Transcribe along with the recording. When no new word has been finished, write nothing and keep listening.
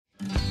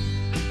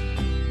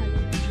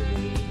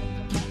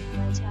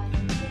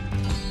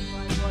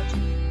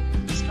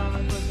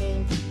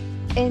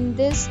In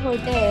this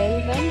hotel,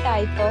 one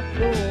type of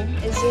room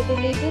is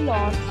available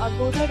on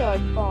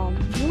agoda.com.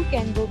 You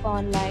can book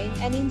online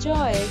and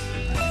enjoy it.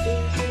 To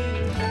see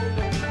more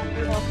than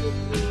 100 of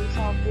reviews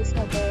of this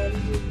hotel,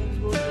 you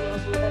can go to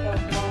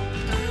agoda.com.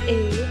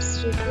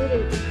 Its review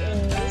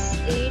rating is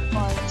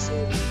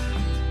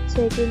 8.0.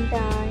 Check-in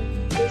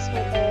time, this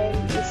hotel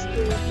is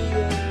 2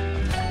 p.m.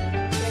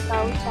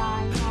 Check-out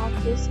time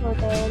of this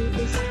hotel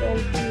is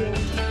 12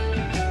 p.m.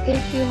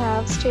 If you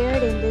have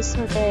stayed in this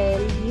hotel,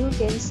 you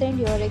can send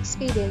your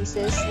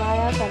experiences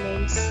via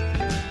comments.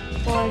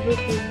 For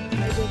booking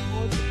or get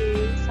more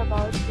details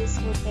about this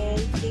hotel,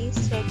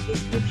 please check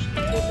description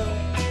below.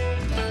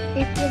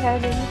 If you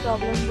have any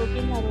problem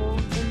booking a room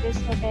in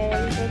this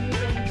hotel, then you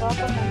can drop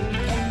a comment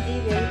and we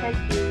will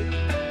help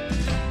you.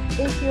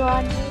 If you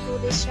are new to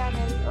this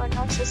channel or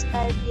not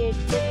subscribed yet,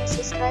 then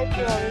subscribe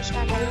to our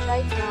channel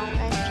right now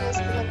and press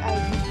the bell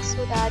icon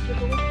so that you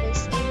don't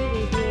miss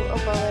any video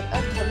of our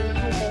upcoming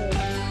hotel.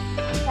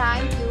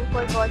 Thank you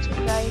for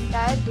watching the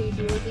entire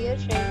video, dear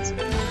friends.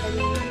 We meet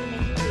again.